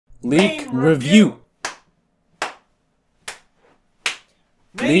Leak review.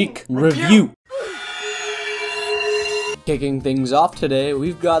 Leak review. Kicking things off today,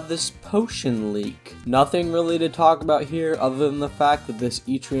 we've got this potion leak. Nothing really to talk about here other than the fact that this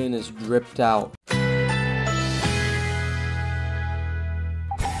Etrian is dripped out.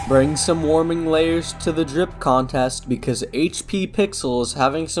 Bring some warming layers to the drip contest because HP Pixel is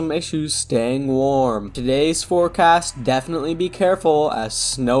having some issues staying warm. Today's forecast, definitely be careful as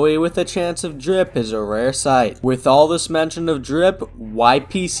snowy with a chance of drip is a rare sight. With all this mention of drip,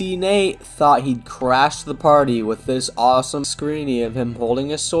 YPC Nate thought he'd crash the party with this awesome screenie of him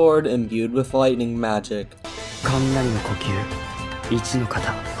holding a sword imbued with lightning magic.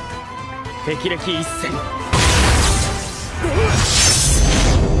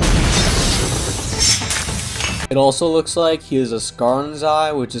 It also looks like he has a scar on his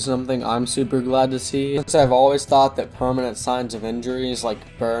eye, which is something I'm super glad to see, since I've always thought that permanent signs of injuries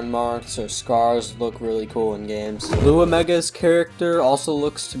like burn marks or scars look really cool in games. Blue Omega's character also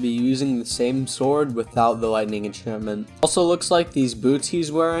looks to be using the same sword without the lightning enchantment. Also looks like these boots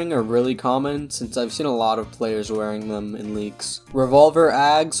he's wearing are really common, since I've seen a lot of players wearing them in leaks. Revolver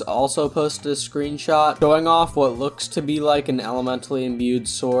Ags also posted a screenshot showing off what looks to be like an elementally imbued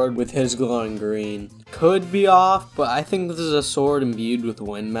sword with his glowing green. Could be off, but I think this is a sword imbued with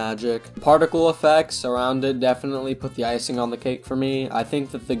wind magic. Particle effects around it definitely put the icing on the cake for me. I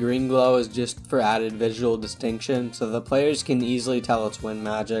think that the green glow is just for added visual distinction, so the players can easily tell it's wind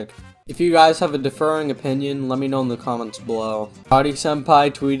magic. If you guys have a differing opinion, let me know in the comments below. Adi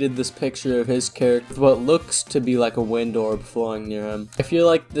Senpai tweeted this picture of his character with what looks to be like a wind orb flowing near him. I feel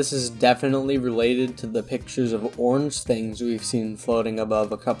like this is definitely related to the pictures of orange things we've seen floating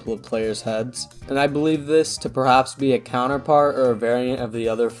above a couple of players' heads. And I believe this to perhaps be a counterpart or a variant of the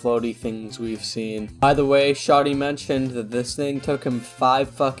other floaty things we've seen. By the way, Shadi mentioned that this thing took him 5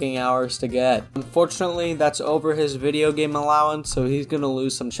 fucking hours to get. Unfortunately, that's over his video game allowance, so he's gonna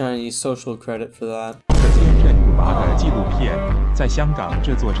lose some Chinese social credit for that.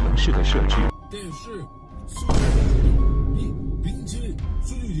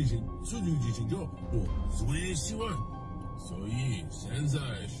 所以现在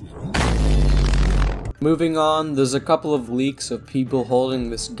是 Moving on, there's a couple of leaks of people holding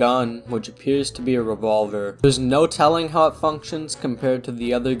this gun, which appears to be a revolver. There's no telling how it functions compared to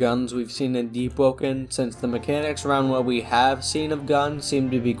the other guns we've seen in Deepwoken, since the mechanics around what we have seen of guns seem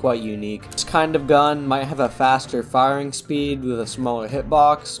to be quite unique. This kind of gun might have a faster firing speed with a smaller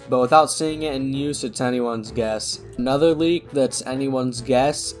hitbox, but without seeing it in use, it's anyone's guess. Another leak that's anyone's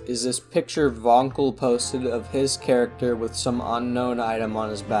guess is this picture Vonkel posted of his character with some unknown item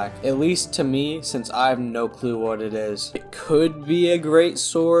on his back. At least to me, since I have no clue what it is. It could be a great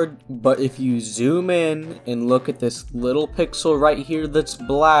sword, but if you zoom in and look at this little pixel right here that's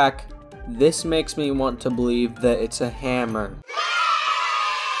black, this makes me want to believe that it's a hammer.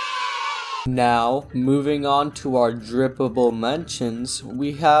 Now, moving on to our drippable mentions,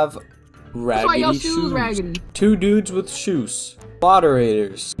 we have Raggedy Shoes. Raggedy. 2 dudes with shoes.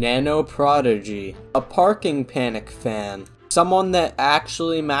 Moderators. Nano Prodigy. A parking panic fan. Someone that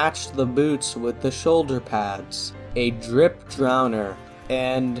actually matched the boots with the shoulder pads. A drip drowner.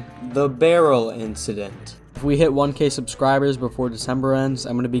 And the barrel incident. If we hit 1K subscribers before December ends,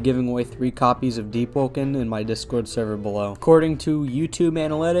 I'm going to be giving away 3 copies of Deepwoken in my Discord server below. According to YouTube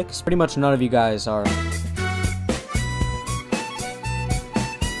analytics, pretty much none of you guys are.